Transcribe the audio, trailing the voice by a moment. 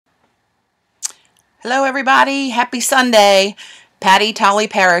Hello everybody, happy Sunday. Patti Tolley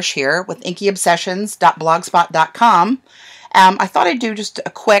Parrish here with inkyobsessions.blogspot.com. I thought I'd do just a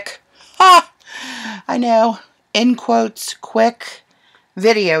quick, I know, in quotes, quick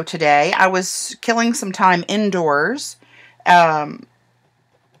video today. I was killing some time indoors, watching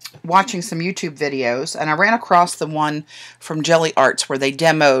some YouTube videos, and I ran across the one from Gelli Arts where they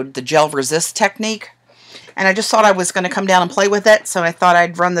demoed the gel resist technique. And I just thought I was going to come down and play with it, so I thought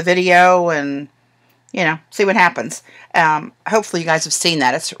I'd run the video and see what happens. Hopefully you guys have seen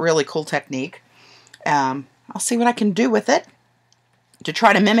that. It's a really cool technique. I'll see what I can do with it to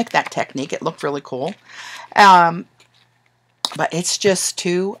try to mimic that technique. It looked really cool. But it's just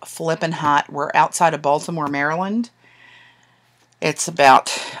too flippin' hot. We're outside of Baltimore, Maryland. It's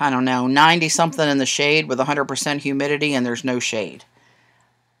about, I don't know, 90-something in the shade with 100% humidity, and there's no shade.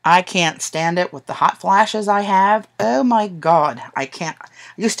 I can't stand it with the hot flashes I have. Oh my God, I can't. I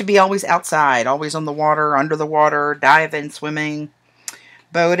used to be always outside, always on the water, under the water, diving, swimming,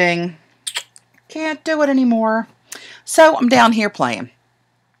 boating. Can't do it anymore. So I'm down here playing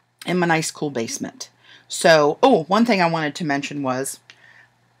in my nice cool basement. So, one thing I wanted to mention was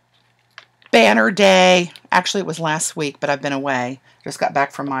Banner Day. Actually, it was last week, but I've been away. Just got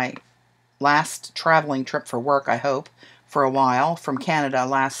back from my last traveling trip for work, I hope, for a while, from Canada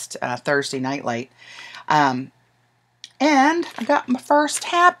last Thursday night late. And I got my first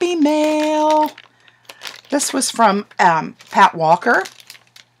happy mail. This was from Pat Walker.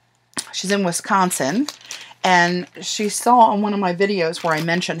 She's in Wisconsin. And she saw on one of my videos where I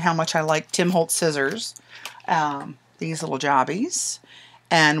mentioned how much I like Tim Holtz scissors, these little jobbies,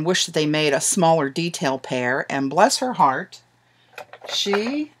 and wished that they made a smaller detail pair. And bless her heart,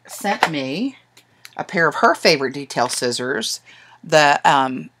 she sent me a pair of her favorite detail scissors, the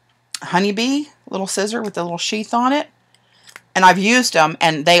honeybee little scissor with the little sheath on it. And I've used them,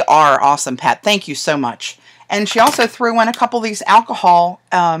 and they are awesome, Pat. Thank you so much. And she also threw in a couple of these alcohol,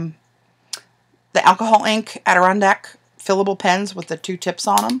 the alcohol ink Adirondack fillable pens with the 2 tips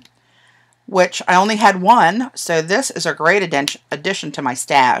on them, which I only had one, so this is a great addition to my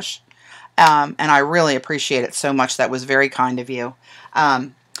stash. And I really appreciate it so much. That was very kind of you.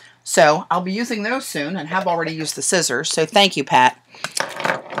 So I'll be using those soon and have already used the scissors. So thank you, Pat.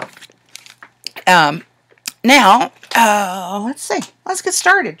 Now, let's see. Let's get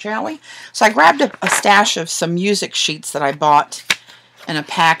started, shall we? So I grabbed a stash of some music sheets that I bought in a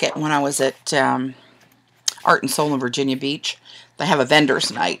packet when I was at Art and Soul in Virginia Beach. They have a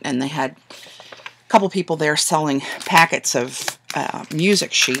vendor's night, and they had a couple people there selling packets of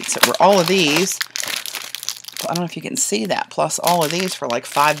music sheets that were all of these. I don't know if you can see that, plus all of these for like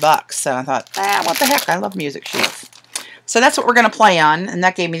 $5. So I thought, what the heck, I love music sheets. So that's what we're going to play on, and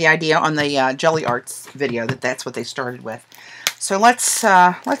that gave me the idea on the Gelli Arts video that's what they started with. So let's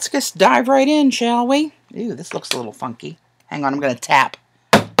just dive right in, shall we? Ooh, this looks a little funky. Hang on, I'm going to tap.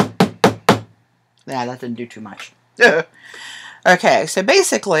 Yeah, that didn't do too much. Okay, so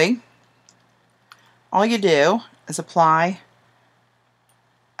basically, all you do is apply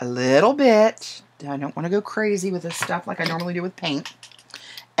a little bit. I don't want to go crazy with this stuff like I normally do with paint.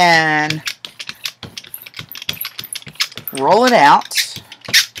 And roll it out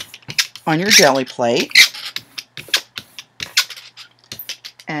on your jelly plate.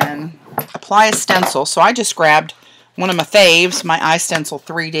 And apply a stencil. So I just grabbed one of my faves, my iStencil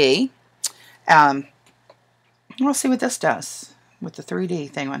 3D. We'll see what this does with the 3D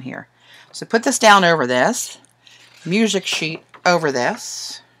thing on here. So put this down over this, music sheet over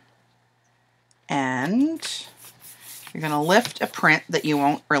this, and you're going to lift a print that you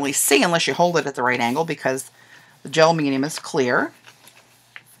won't really see unless you hold it at the right angle because the gel medium is clear.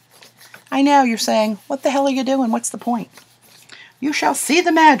 I know, you're saying, what the hell are you doing? What's the point? You shall see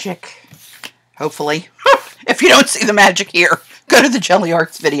the magic. Hopefully. If you don't see the magic here, go to the Gelli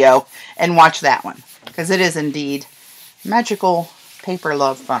Arts video and watch that one, because it is indeed magical paper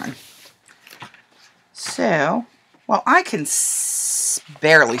love fun. So, well, I can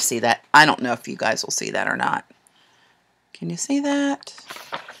barely see that. I don't know if you guys will see that or not. Can you see that?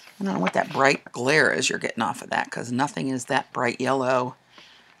 I don't know what that bright glare is you're getting off of that, because nothing is that bright yellow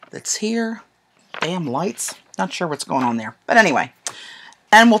that's here. Damn lights. Not sure what's going on there. But anyway,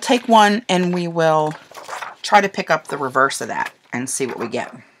 and we'll take one and we will try to pick up the reverse of that and see what we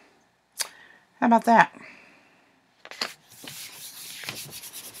get. How about that?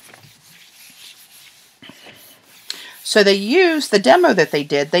 So they used, the demo that they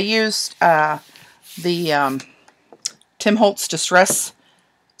did, they used the Tim Holtz Distress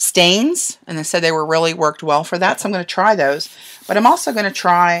stains, and they said they were really worked well for that, so I'm going to try those. But I'm also going to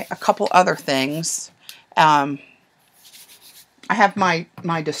try a couple other things. I I have my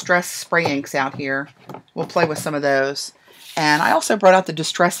Distress spray inks out here. We'll play with some of those. And I also brought out the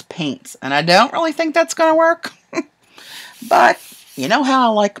Distress paints. And I don't really think that's going to work. But you know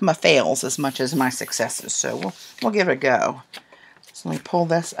how I like my fails as much as my successes. So we'll give it a go. So let me pull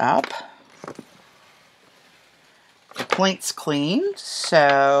this up. The paint's clean.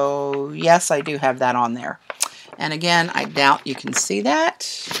 So yes, I do have that on there. And again, I doubt you can see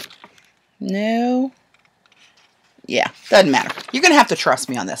that. No. Yeah, doesn't matter. You're going to have to trust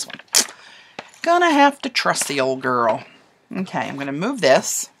me on this one. Gonna have to trust the old girl. Okay, I'm going to move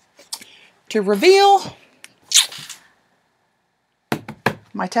this to reveal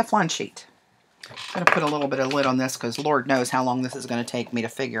my Teflon sheet. I'm going to put a little bit of lid on this because Lord knows how long this is going to take me to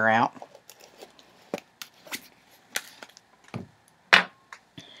figure out.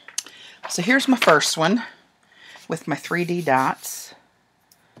 So here's my first one with my 3D dots.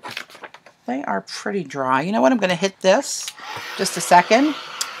 They are pretty dry. You know what? I'm going to hit this just a second.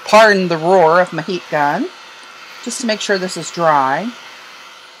 Pardon the roar of my heat gun. Just to make sure this is dry.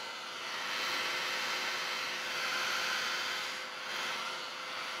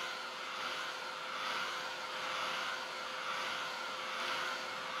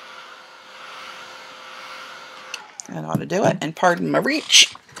 That ought to do it. And pardon my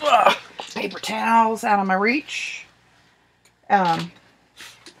reach. Ugh, paper towels out of my reach.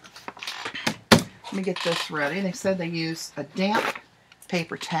 Let me get this ready. They said they use a damp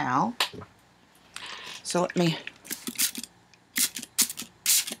paper towel. So let me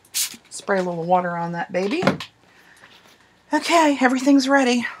spray a little water on that baby. Okay, everything's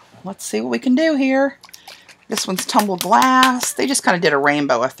ready. Let's see what we can do here. This one's tumbled glass. They just kind of did a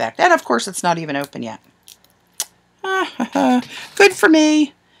rainbow effect. And of course, it's not even open yet. Good for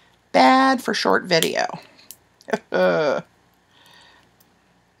me. Bad for short video. Well,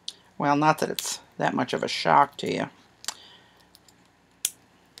 not that it's that much of a shock to you.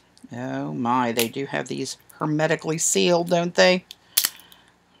 Oh my, they do have these hermetically sealed, don't they?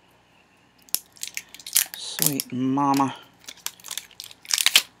 Sweet mama.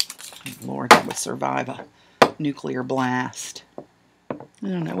 Lord, that would survive a nuclear blast. I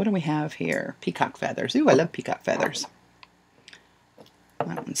don't know, what do we have here? Peacock feathers. Ooh, I love peacock feathers.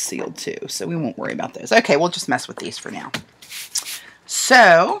 That one's sealed too, so we won't worry about those. Okay, we'll just mess with these for now.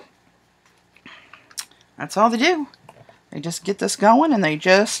 So, that's all they do. They just get this going and they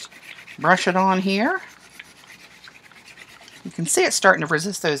just brush it on here. You can see it's starting to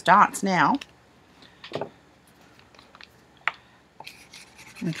resist those dots now.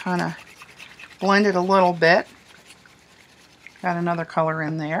 And kind of blend it a little bit. Got another color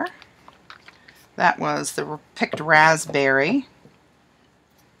in there. That was the picked raspberry.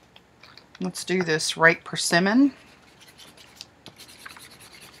 Let's do this ripe persimmon.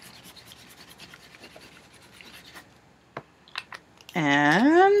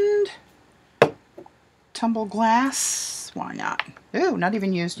 And tumble glass. Why not? Ooh, not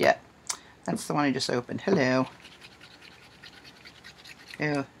even used yet. That's the one I just opened. Hello.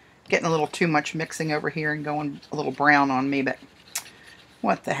 Ew, getting a little too much mixing over here and going a little brown on me, but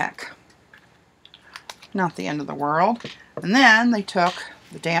what the heck. Not the end of the world. And then they took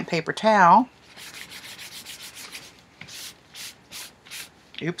the damp paper towel.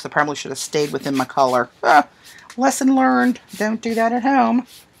 Oops, I probably should have stayed within my color. Lesson learned. Don't do that at home.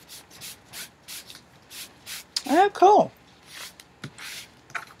 Oh, cool.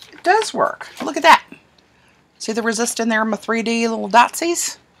 It does work. Look at that. See the resist in there, my 3D little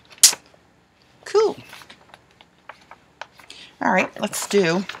dotsies? Cool. All right, let's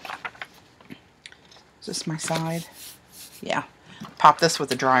do. Is this my side? Yeah. Pop this with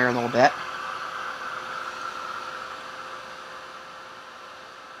the dryer a little bit.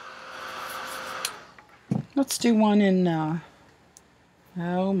 Let's do one in,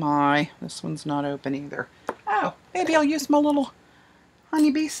 oh my, this one's not open either. Oh, maybe I'll use my little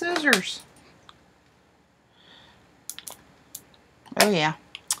honeybee scissors. Oh yeah.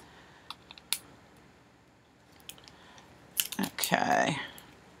 Okay.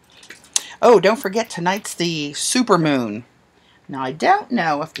 Oh, don't forget tonight's the supermoon. Now I don't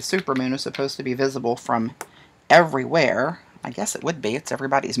know if the supermoon is supposed to be visible from everywhere. I guess it would be. It's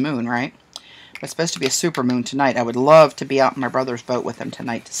everybody's moon, right? But it's supposed to be a supermoon tonight. I would love to be out in my brother's boat with him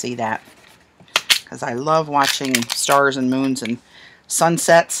tonight to see that. Because I love watching stars and moons and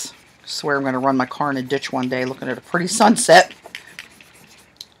sunsets. I swear I'm going to run my car in a ditch one day looking at a pretty sunset.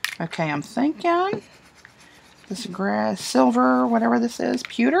 Okay, I'm thinking this grass, silver, whatever this is,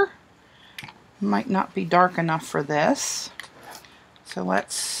 pewter, might not be dark enough for this. So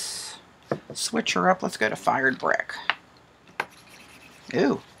let's switch her up. Let's go to fired brick.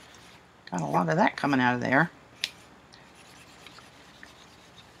 Ooh, got a lot of that coming out of there.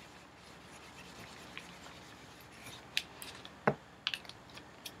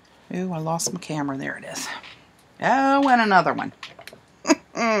 Ooh, I lost my camera. There it is. Oh, and another one.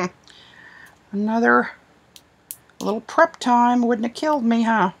 Another little prep time. Wouldn't have killed me,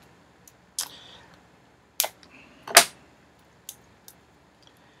 huh?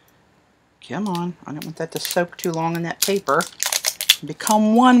 Come on. I don't want that to soak too long in that paper.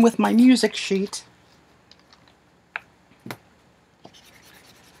 Become one with my music sheet.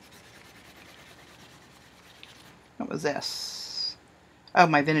 What was this? Oh,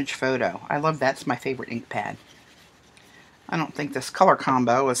 my vintage photo. I love that. It's my favorite ink pad. I don't think this color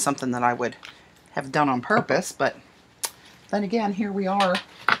combo is something that I would have done on purpose, but then again, here we are,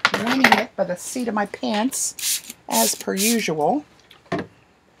 winning it by the seat of my pants, as per usual.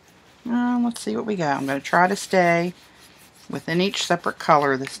 Let's see what we got. I'm going to try to stay within each separate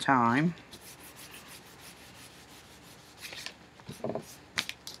color this time.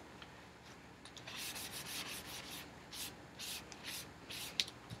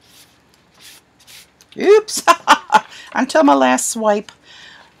 Oops! Until my last swipe.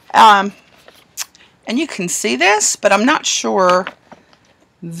 And you can see this, but I'm not sure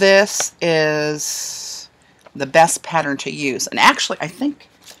this is the best pattern to use. And actually, I think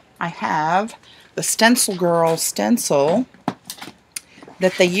I have the Stencil Girl stencil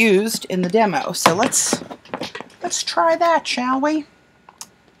that they used in the demo. So let's try that, shall we?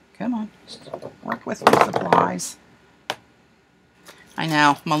 Come on, work with me, supplies. I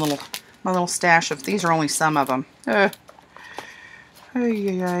know, my little stash of these are only some of them. I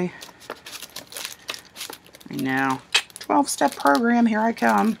know. 12-step program, here I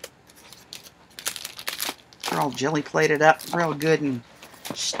come. They're all jelly plated up, real good and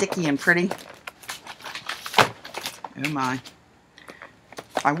sticky and pretty. Oh my.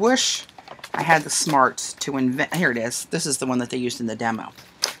 I wish I had the smarts to invent. Here it is. This is the one that they used in the demo.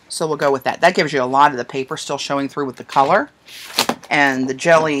 So we'll go with that. That gives you a lot of the paper still showing through with the color. And the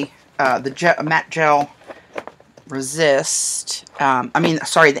jelly, matte gel resist.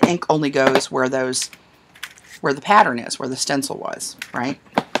 The ink only goes where the pattern is, where the stencil was, right?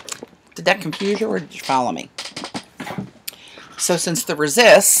 Did that confuse you, or did you follow me? So since the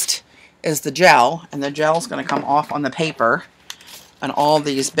resist is the gel, and the gel is going to come off on the paper on all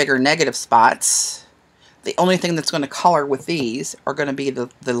these bigger negative spots, the only thing that's going to color with these are going to be the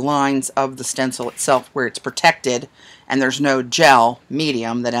lines of the stencil itself where it's protected and there's no gel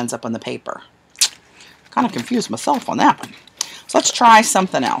medium that ends up on the paper. Kind of confused myself on that one. So let's try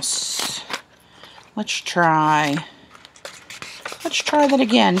something else. Let's try that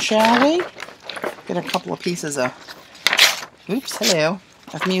again, shall we? Get a couple of pieces of,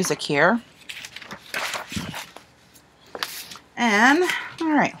 of music here. And,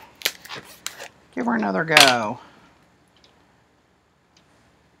 alright, give her another go.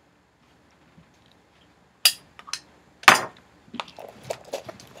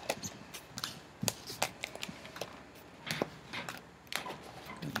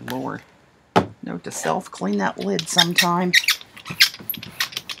 Good Lord. Note to self, clean that lid sometime.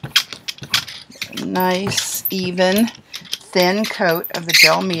 Nice, even, thin coat of the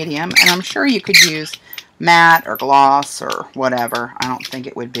gel medium. And I'm sure you could use matte or gloss or whatever. I don't think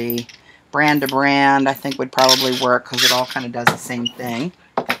it would be brand to brand. I think would probably work because it all kind of does the same thing.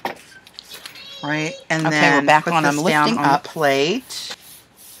 Right? And then we're back on this lifting up plate.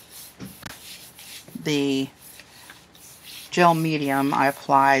 The gel medium I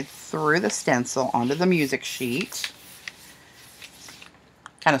applied through the stencil onto the music sheet.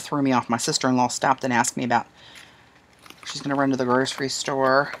 Kind of threw me off. My sister-in-law stopped and asked me about, she's going to run to the grocery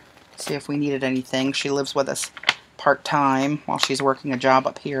store, see if we needed anything. She lives with us part-time while she's working a job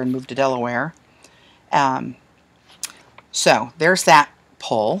up here and moved to Delaware. So there's that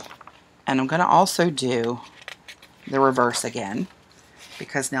pull. And I'm going to also do the reverse again,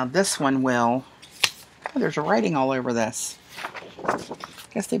 because now this one will, oh, there's writing all over this.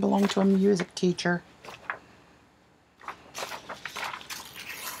 Guess they belong to a music teacher.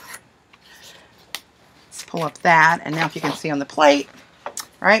 Let's pull up that, and now if you can see on the plate,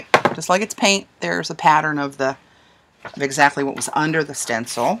 right, just like it's paint, there's a pattern of exactly what was under the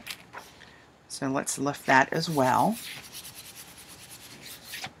stencil. So let's lift that as well.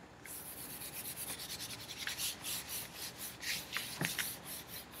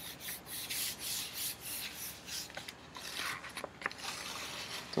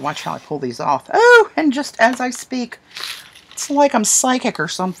 So watch how I pull these off. Oh, and just as I speak, it's like I'm psychic or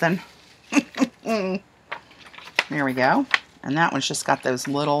something. There we go. And that one's just got those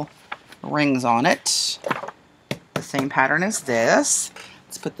little rings on it. The same pattern as this.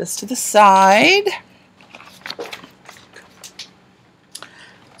 Let's put this to the side.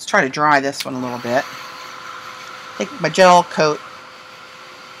 Let's try to dry this one a little bit. Take my gel coat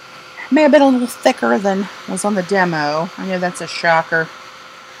May have been a little thicker than was on the demo. I know that's a shocker.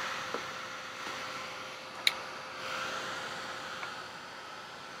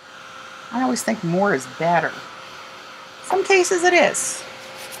 I always think more is better. Some cases it is.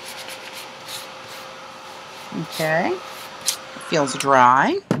 Okay. It feels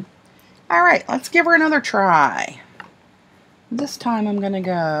dry. All right, let's give her another try. This time I'm going to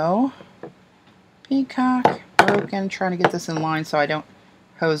go peacock, broken, trying to get this in line so I don't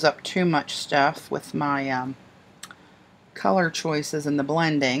hose up too much stuff with my color choices and the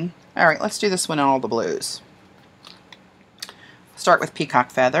blending. All right, let's do this one in all the blues. Start with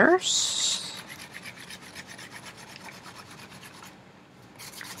peacock feathers.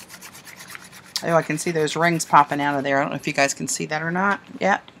 Oh, I can see those rings popping out of there. I don't know if you guys can see that or not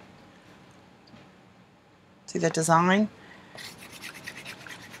yet. See that design?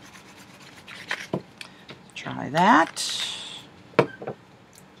 Try that.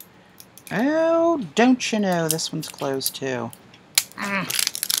 Oh, don't you know this one's closed too.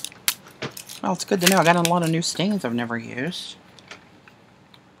 Well, it's good to know. I got a lot of new stains I've never used.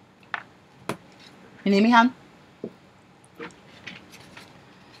 You need me, hon?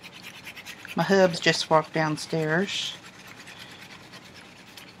 My hubs just walked downstairs.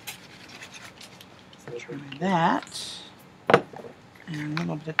 Try that. And a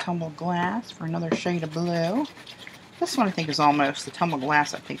little bit of tumbled glass for another shade of blue. This one I think is almost, the tumbled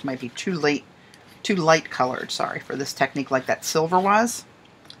glass I think might be too light colored, sorry, for this technique like that silver was.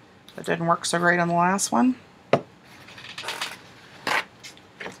 That didn't work so great on the last one.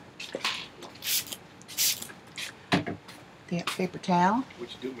 Damp paper towel. What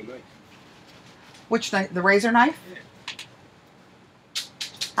you do with knife? Which knife? The razor knife? Yeah.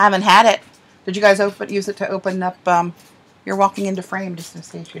 I haven't had it. Did you guys use it to open up, you're walking into frame just in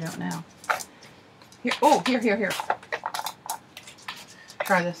case you don't know. Here, oh, here.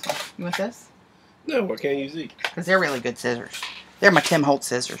 Try this one. You want this? No, I can't use these. Because they're really good scissors. They're my Tim Holtz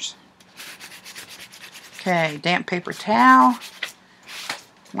scissors. Okay, damp paper towel.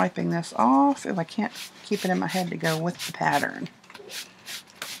 Wiping this off. If I can't keep it in my head to go with the pattern.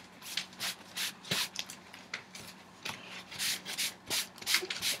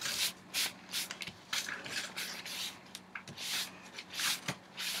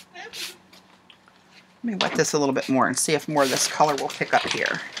 Let me wet this a little bit more and see if more of this color will pick up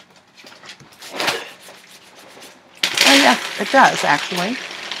here. Oh yeah, it does actually.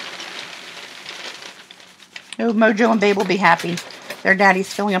 Oh, Mojo and Babe will be happy. Their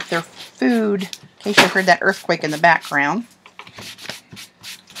daddy's filling up their food. In case you heard that earthquake in the background.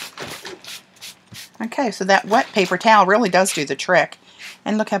 Okay, so that wet paper towel really does do the trick.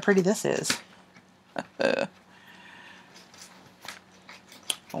 And look how pretty this is. I'm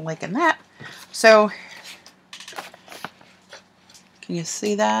liking that. So, can you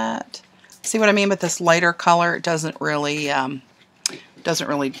see that? See what I mean with this lighter color? It doesn't really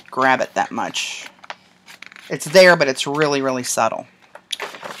grab it that much. It's there, but it's really, really subtle.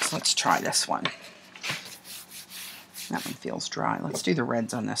 So let's try this one. That one feels dry. Let's do the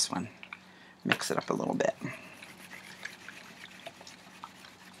reds on this one. Mix it up a little bit.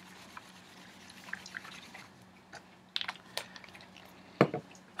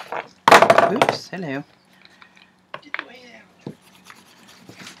 Oops, hello.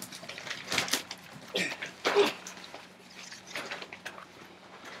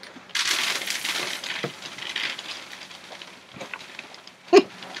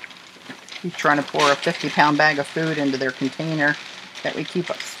 He's trying to pour a 50-pound bag of food into their container that we keep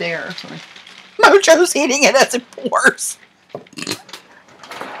upstairs. Mojo's eating it as it pours.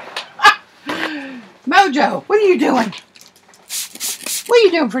 Mojo, what are you doing? What are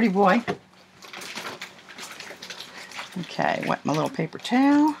you doing, pretty boy? Okay, wet my little paper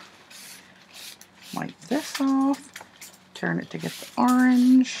towel. Wipe this off. Turn it to get the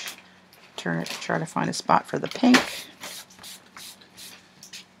orange. Turn it to try to find a spot for the pink.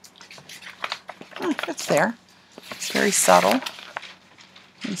 Oh, it's there. It's very subtle.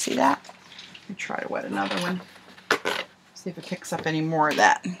 Can you see that? Let me try to wet another one. See if it picks up any more of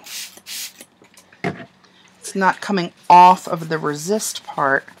that. It's not coming off of the resist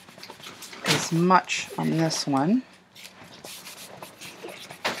part as much on this one.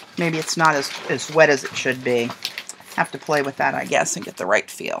 Maybe it's not as wet as it should be. Have to play with that, I guess, and get the right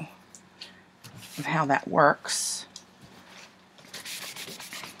feel of how that works.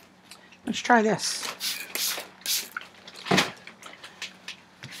 Let's try this.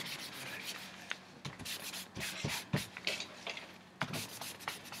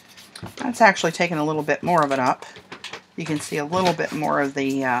 That's actually taking a little bit more of it up. You can see a little bit more of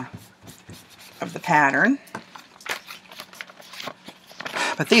the pattern.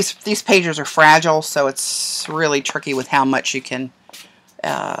 But But these pages are fragile, so it's really tricky with how much you can,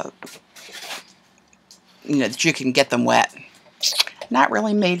 that you can get them wet. Not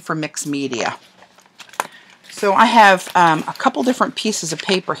really made for mixed media. So I have a couple different pieces of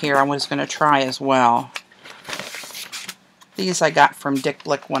paper here I was going to try as well. These I got from Dick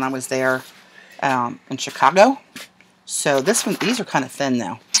Blick when I was there in Chicago. So these are kind of thin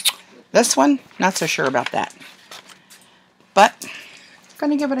though. This one, not so sure about that. But I'm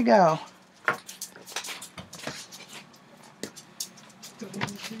going to give it a go.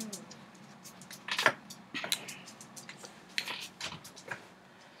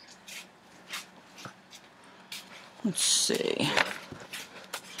 Let's see.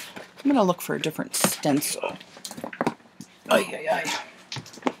 I'm going to look for a different stencil.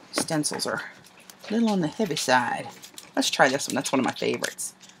 Stencils are a little on the heavy side. Let's try this one. That's one of my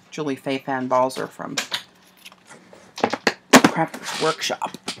favorites. Julie Faye-Fan Balzer from Crafters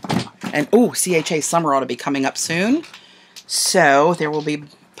Workshop. And, CHA Summer ought to be coming up soon. So there will be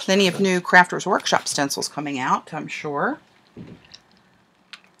plenty of new Crafters Workshop stencils coming out, I'm sure.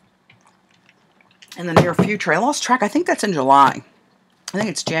 In the near future. I lost track. I think that's in July. I think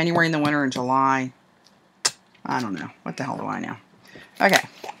it's January in the winter and July. I don't know. What the hell do I know? Okay.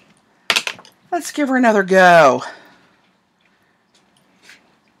 Let's give her another go.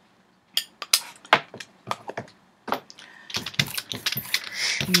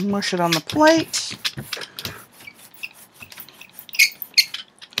 Mush it on the plate.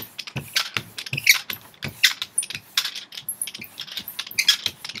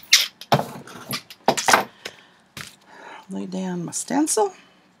 Lay down my stencil.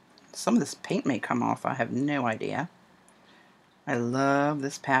 Some of this paint may come off. I have no idea. I love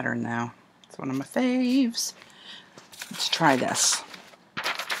this pattern now. It's one of my faves. Let's try this.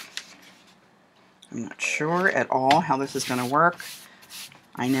 I'm not sure at all how this is going to work.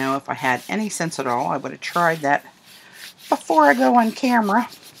 I know if I had any sense at all, I would have tried that before I go on camera.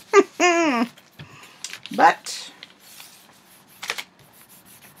 But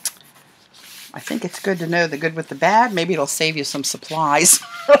I think it's good to know the good with the bad. Maybe it'll save you some supplies.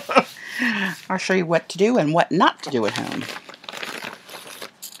 I'll show you what to do and what not to do at home.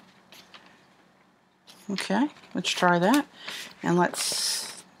 Okay, let's try that. And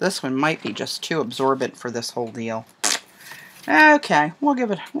this one might be just too absorbent for this whole deal. Okay,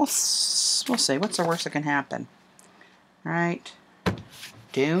 we'll see. What's the worst that can happen? All right.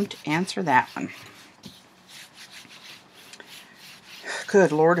 Don't answer that one.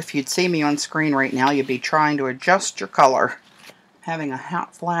 Good Lord, if you'd see me on screen right now, you'd be trying to adjust your color. Having a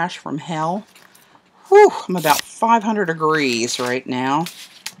hot flash from hell. Whew, I'm about 500 degrees right now.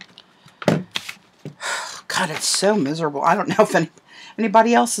 God, it's so miserable. I don't know if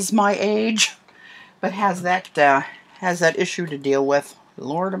anybody else is my age, but has that issue to deal with.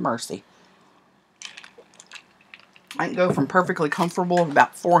 Lord of mercy. I can go from perfectly comfortable to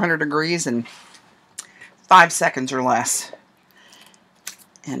about 400 degrees in 5 seconds or less.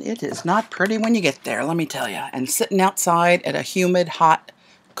 And it is not pretty when you get there, let me tell you. And sitting outside at a humid, hot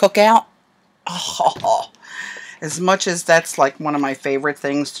cookout, oh, as much as that's like one of my favorite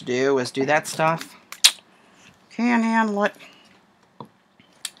things to do is do that stuff, can't handle it.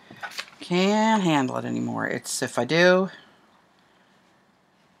 Can't handle it anymore. It's, if I do,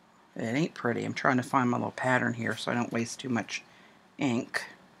 it ain't pretty. I'm trying to find my little pattern here so I don't waste too much ink.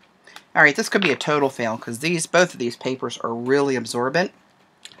 Alright, this could be a total fail because both of these papers are really absorbent.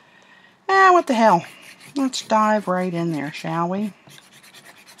 What the hell? Let's dive right in there, shall we?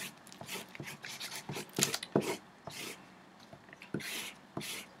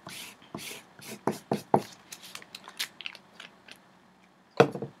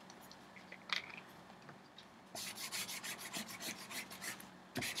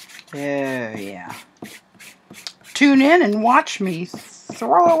 Oh, yeah. Tune in and watch me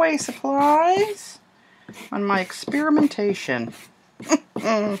throw away supplies on my experimentation.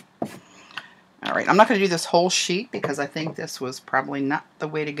 Alright, I'm not going to do this whole sheet because I think this was probably not the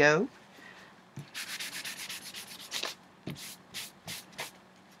way to go. Let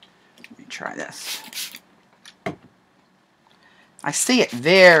me try this. I see it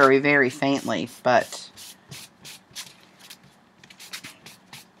very, very faintly, but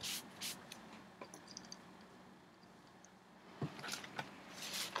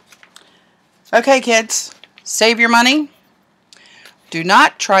okay, kids, save your money. Do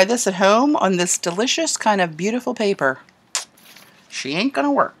not try this at home on this delicious kind of beautiful paper. She ain't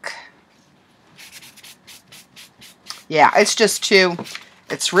gonna work. Yeah, it's just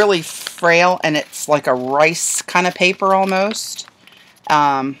it's really frail and it's like a rice kind of paper almost.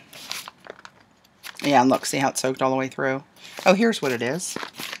 Yeah, and look, see how it's soaked all the way through? Oh, here's what it is.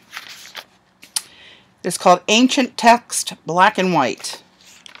 It's called Ancient Text Black and White.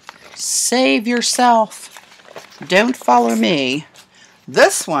 Save yourself. Don't follow me.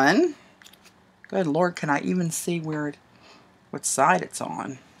 This one, good Lord, can I even see what side it's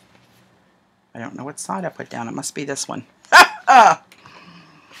on? I don't know what side I put down. It must be this one.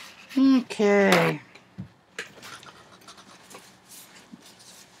 Okay.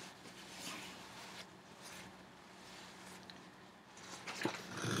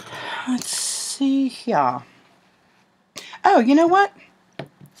 Let's see here. Oh, you know what?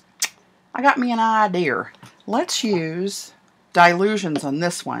 I got me an idea. Let's use dilutions on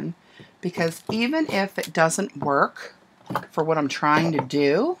this one, because even if it doesn't work for what I'm trying to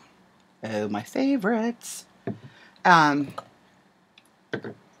do, oh, my favorites,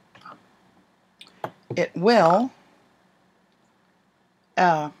 it will,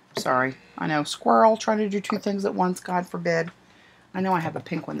 sorry, I know, squirrel, trying to do two things at once, God forbid. I know I have a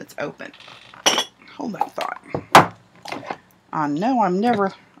pink one that's open. Hold that thought. No, I'm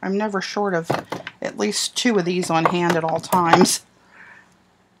never short of at least two of these on hand at all times.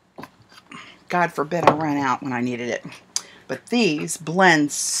 God forbid I ran out when I needed it. But these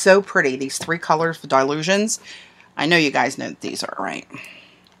blend so pretty, these three colors with dilutions. I know you guys know what these are, right?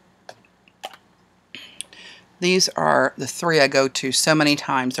 These are the three I go to so many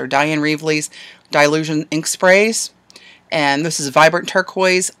times. They're Diane Reevely's Dilution Ink Sprays. And this is Vibrant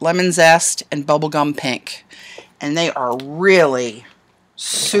Turquoise, Lemon Zest, and Bubblegum Pink. And they are really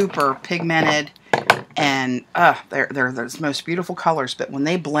super pigmented. And they're the most beautiful colors. But when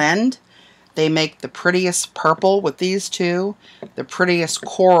they blend, they make the prettiest purple with these two, the prettiest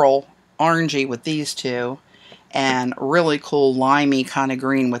coral orangey with these two, and really cool limey kind of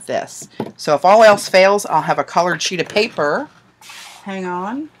green with this. So if all else fails, I'll have a colored sheet of paper. Hang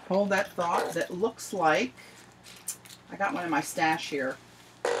on, hold that thought. That looks like, I got one in my stash here,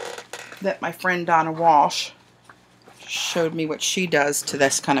 that my friend Donna Walsh showed me what she does to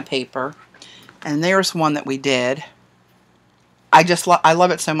this kind of paper. And there's one that we did. I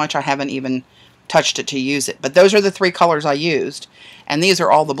love it so much I haven't even touched it to use it. But those are the three colors I used. And these are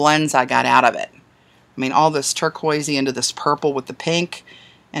all the blends I got out of it. I mean, all this turquoisey into this purple with the pink,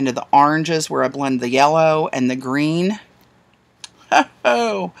 into the oranges where I blend the yellow and the green.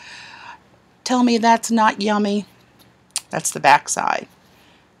 Oh, tell me that's not yummy. That's the back side.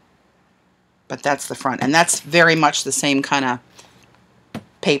 But that's the front. And that's very much the same kind of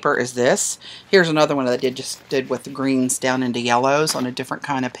paper as this. Here's another one that I just did with the greens down into yellows on a different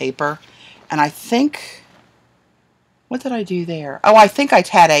kind of paper. And I think, what did I do there? Oh, I think I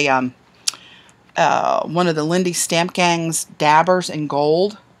had a one of the Lindy Stamp Gang's dabbers in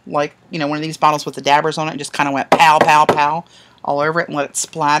gold, like, you know, one of these bottles with the dabbers on it, and just kind of went pow, pow, pow all over it and let it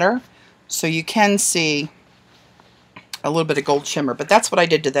splatter. So you can see a little bit of gold shimmer, but that's what I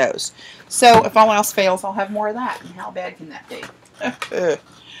did to those. So if all else fails, I'll have more of that. And how bad can that be?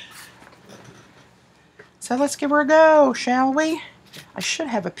 So let's give her a go, shall we? I should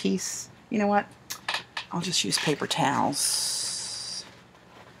have a piece. You know what? I'll just use paper towels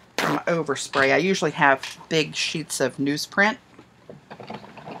for my overspray. I usually have big sheets of newsprint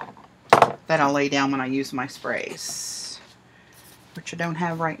that I'll lay down when I use my sprays, which I don't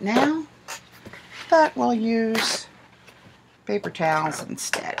have right now, but we'll use paper towels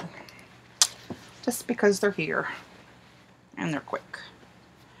instead, just because they're here and they're quick.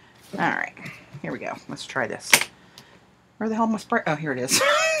 Alright, here we go. Let's try this. Where the hell am I spray? Oh, here it is.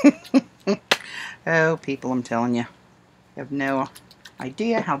 Oh, people, I'm telling you. You have no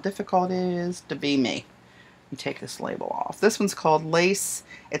idea how difficult it is to be me. Let me take this label off. This one's called Lace.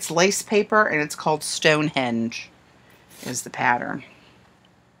 It's lace paper, and it's called Stonehenge is the pattern.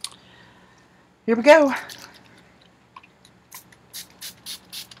 Here we go.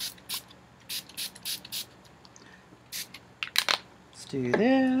 Let's do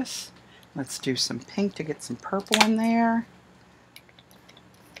this. Let's do some pink to get some purple in there.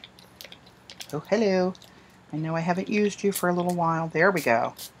 Oh, hello. I know I haven't used you for a little while. There we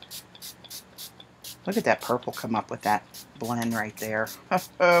go. Look at that purple come up with that blend right there.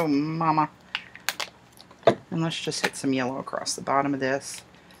 Oh, mama. And let's just hit some yellow across the bottom of this.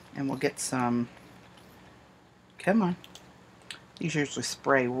 And we'll get some... Come on. These usually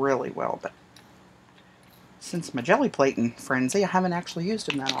spray really well, but since my jelly plating frenzy, I haven't actually used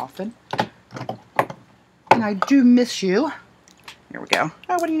them that often. And I do miss you. Here we go.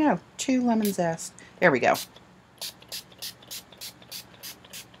 Oh, what do you know? 2 lemon zest. There we go.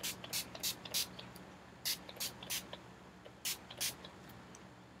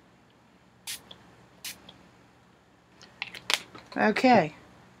 Okay.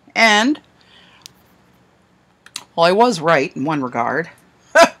 And, well, I was right in one regard.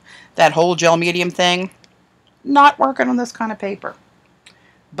 that whole gel medium thing, not working on this kind of paper.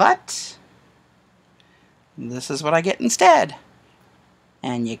 But this is what I get instead.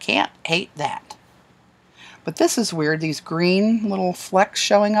 And you can't hate that. But this is weird, these green little flecks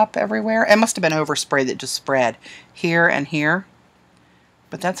showing up everywhere. It must have been overspray that just spread here and here.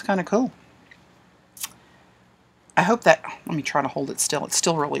 But that's kind of cool. I hope that, let me try to hold it still. It's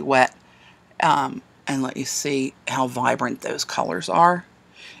still really wet. And let you see how vibrant those colors are.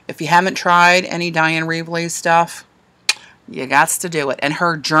 If you haven't tried any Diane Reevely's stuff, you got to do it. And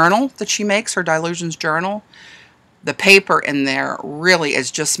her journal that she makes, her Dilutions journal, the paper in there really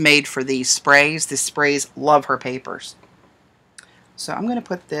is just made for these sprays. The sprays love her papers. So I'm going to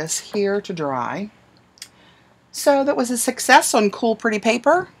put this here to dry. So that was a success on Cool Pretty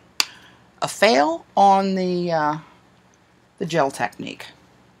Paper. A fail on the gel technique.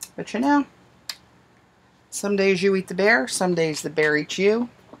 But you know, some days you eat the bear, some days the bear eats you.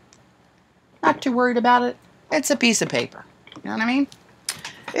 Not too worried about it. It's a piece of paper. You know what I mean?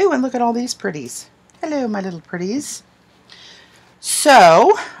 Ooh, and look at all these pretties. Hello, my little pretties.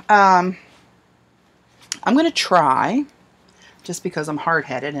 So, I'm going to try, just because I'm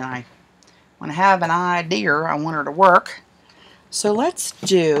hard-headed and when I have an idea, I want her to work. So let's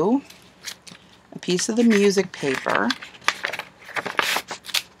do a piece of the music paper.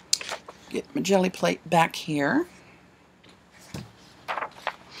 Get my jelly plate back here.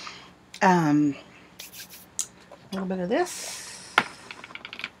 A little bit of this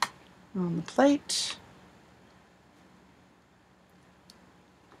on the plate.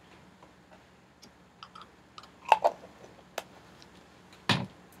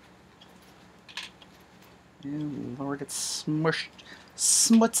 Oh Lord, it's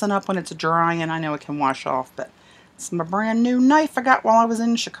smutzing up when it's drying. I know it can wash off, but it's my brand new knife I got while I was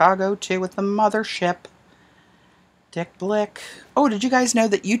in Chicago too with the mothership. Dick Blick. Oh, did you guys know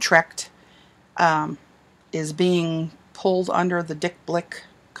that Utrecht is being pulled under the Dick Blick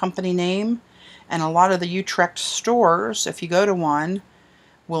company name? And a lot of the Utrecht stores, if you go to one,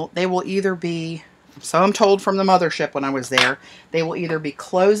 they will either be, so I'm told from the mothership when I was there, they will either be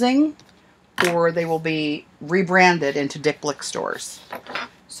closing or they will be rebranded into Dick Blick stores.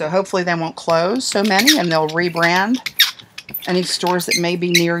 So hopefully they won't close so many and they'll rebrand any stores that may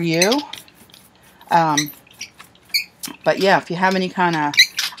be near you. But yeah, if you have any kind of,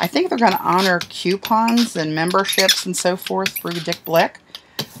 I think they're going to honor coupons and memberships and so forth through Dick Blick.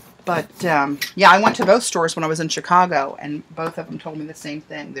 But yeah, I went to both stores when I was in Chicago, and both of them told me the same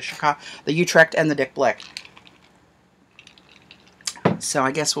thing: the Utrecht and the Dick Blick. So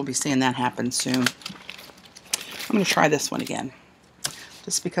I guess we'll be seeing that happen soon. I'm going to try this one again,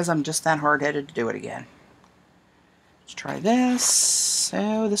 just because I'm just that hard-headed to do it again. Let's try this.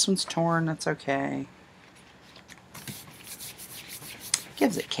 Oh, this one's torn. That's okay.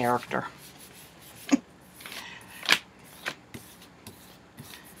 Gives it character.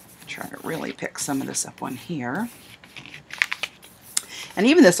 Try to really pick some of this up on here. And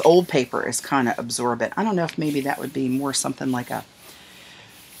even this old paper is kind of absorbent. I don't know if maybe that would be more something like a,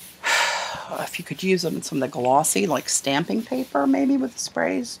 if you could use them in some of the glossy, like stamping paper, maybe with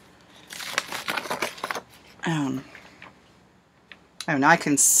sprays. Oh, now I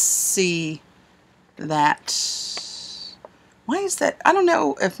can see that. Why is that? I don't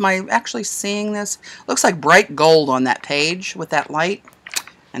know if I'm actually seeing this. Looks like bright gold on that page with that light.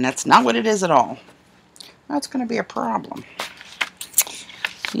 And that's not what it is at all. That's going to be a problem.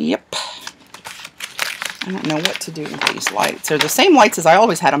 Yep. I don't know what to do with these lights. They're the same lights as I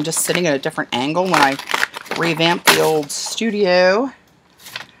always had. I'm just sitting at a different angle when I revamped the old studio.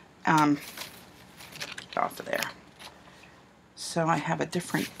 Get off of there. So I have a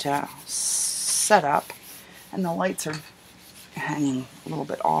different setup. And the lights are hanging a little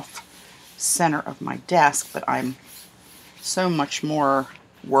bit off center of my desk. But I'm so much more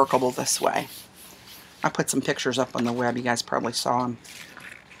workable this way. I put some pictures up on the web. You guys probably saw them.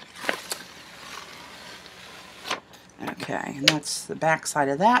 Okay, and that's the back side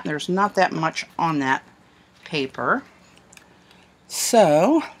of that. There's not that much on that paper.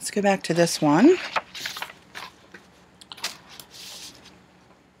 So let's go back to this one.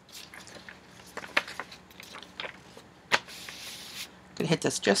 Could hit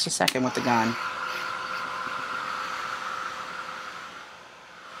this just a second with the gun.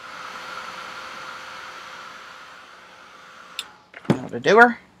 To do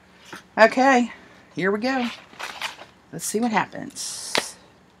her. Okay, here we go. Let's see what happens.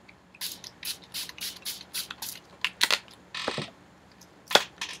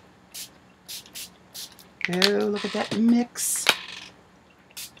 Oh, look at that mix.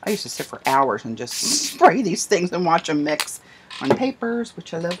 I used to sit for hours and just spray these things and watch them mix on papers,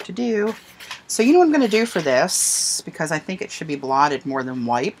 which I love to do. So you know what I'm going to do for this, because I think it should be blotted more than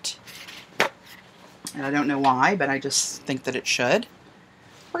wiped. And I don't know why, but I just think that it should.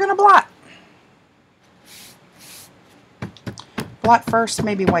 We're going to blot. Blot first,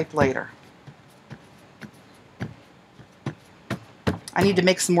 maybe wipe later. I need to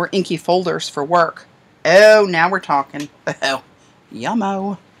make some more inky folders for work. Oh, now we're talking. Oh,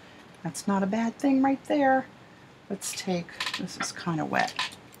 yummo. That's not a bad thing right there. Let's take, this is kind of wet.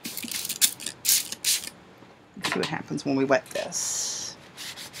 Let's see what happens when we wet this.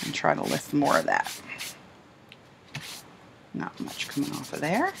 And try to lift more of that. Not much coming off of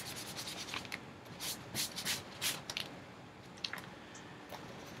there.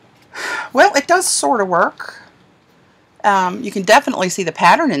 Well, it does sort of work. You can definitely see the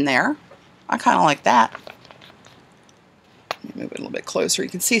pattern in there. I kind of like that. Let me move it a little bit closer. You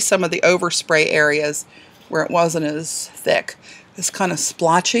can see some of the overspray areas where it wasn't as thick. It's kind of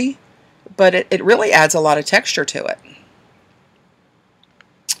splotchy, but it really adds a lot of texture to it.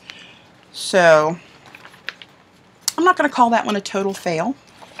 So, I'm not going to call that one a total fail.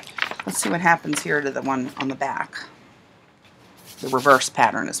 Let's see what happens here to the one on the back. The reverse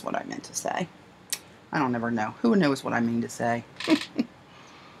pattern is what I meant to say. I don't ever know. Who knows what I mean to say?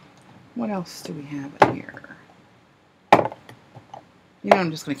 What else do we have in here? You know,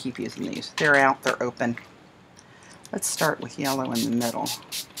 I'm just going to keep using these. They're out. They're open. Let's start with yellow in the middle.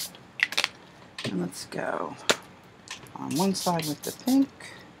 And let's go on one side with the pink.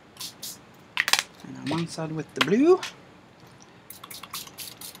 And on one side with the blue.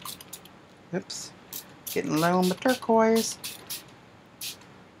 Oops. Getting low on the turquoise.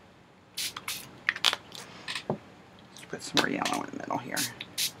 Let's put some more yellow in the middle here.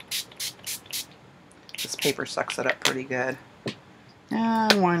 This paper sucks it up pretty good.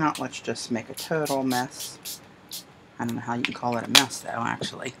 And why not, let's just make a total mess. I don't know how you can call it a mess though,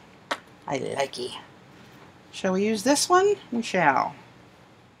 actually. I like it. Shall we use this one? We shall.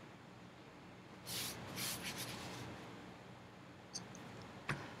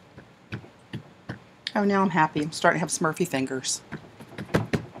 Oh, now I'm happy. I'm starting to have Smurfy fingers.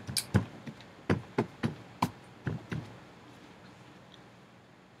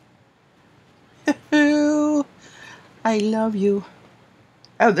 I love you.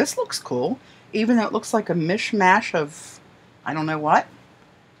 Oh, this looks cool. Even though it looks like a mishmash of, I don't know what.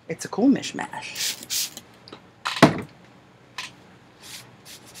 It's a cool mishmash.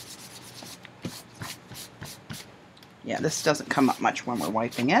 Yeah, this doesn't come up much when we're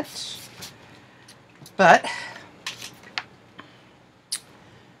wiping it. But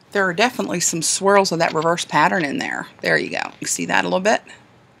there are definitely some swirls of that reverse pattern in there. There you go. You see that a little bit?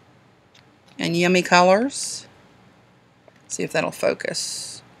 And yummy colors. See if that'll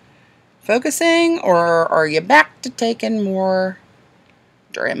focus. Focusing, or are you back to taking more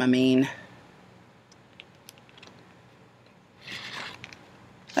Dramamine?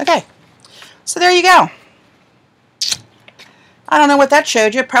 Okay, so there you go. I don't know what that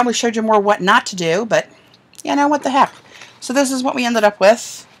showed you. It probably showed you more what not to do, but you know, what the heck. So this is what we ended up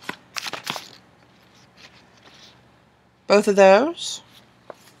with. Both of those.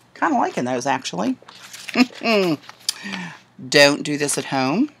 Kind of liking those, actually. Don't do this at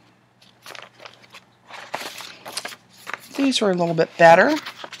home. These were a little bit better. You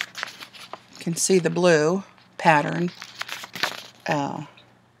can see the blue pattern a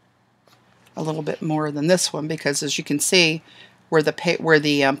little bit more than this one, because as you can see, where the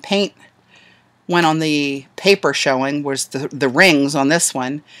paint went on the paper showing was the rings on this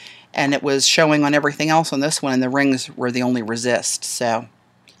one, and it was showing on everything else on this one, and the rings were the only resist. So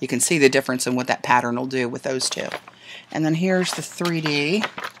you can see the difference in what that pattern will do with those two. And then here's the 3D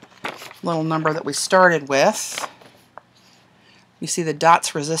little number that we started with. You see the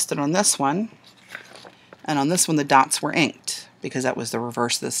dots resisted on this one, and on this one the dots were inked, because that was the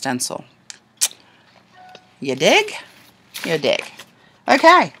reverse of the stencil. You dig? You dig.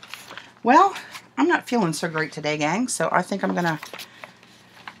 Okay, well, I'm not feeling so great today, gang, so I think I'm going to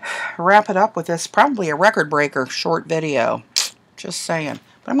wrap it up with this, probably a record breaker short video. Just saying.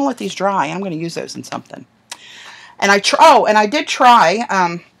 But I'm going to let these dry. I'm going to use those in something. And I did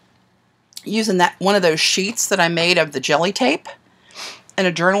try using one of those sheets that I made of the jelly tape in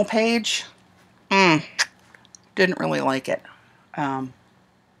a journal page. Didn't really like it. I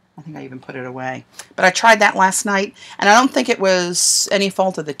think I even put it away. But I tried that last night, and I don't think it was any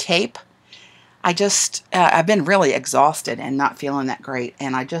fault of the tape. I just, I've been really exhausted and not feeling that great,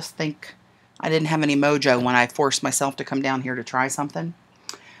 and I just think I didn't have any mojo when I forced myself to come down here to try something.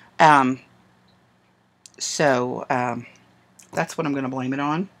 That's what I'm going to blame it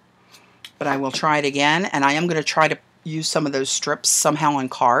on. But I will try it again, and I am going to try to use some of those strips somehow on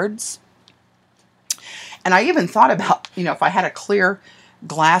cards. And I even thought about, you know, if I had a clear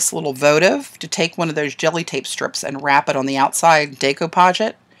glass little votive, to take one of those jelly tape strips and wrap it on the outside decoupage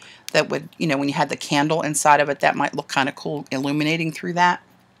it. That would, you know, when you had the candle inside of it, that might look kind of cool illuminating through that.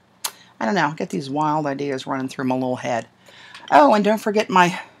 I don't know. I get these wild ideas running through my little head. Oh, and don't forget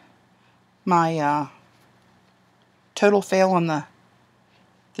my total fail on the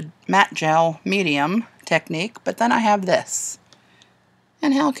matte gel medium technique. But then I have this.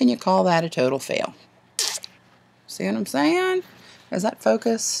 And how can you call that a total fail? See what I'm saying? Is that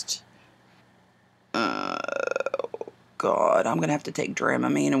focused? Oh, God. I'm going to have to take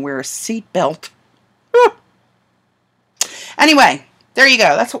Dramamine and wear a seatbelt. Anyway, there you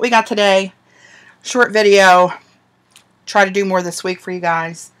go. That's what we got today. Short video. Try to do more this week for you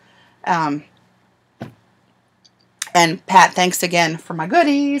guys. And Pat, thanks again for my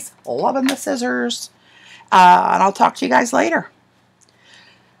goodies. Loving the scissors. And I'll talk to you guys later.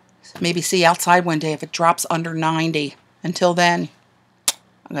 Maybe see you outside one day if it drops under 90. Until then,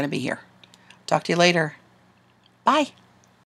 I'm going to be here. Talk to you later. Bye.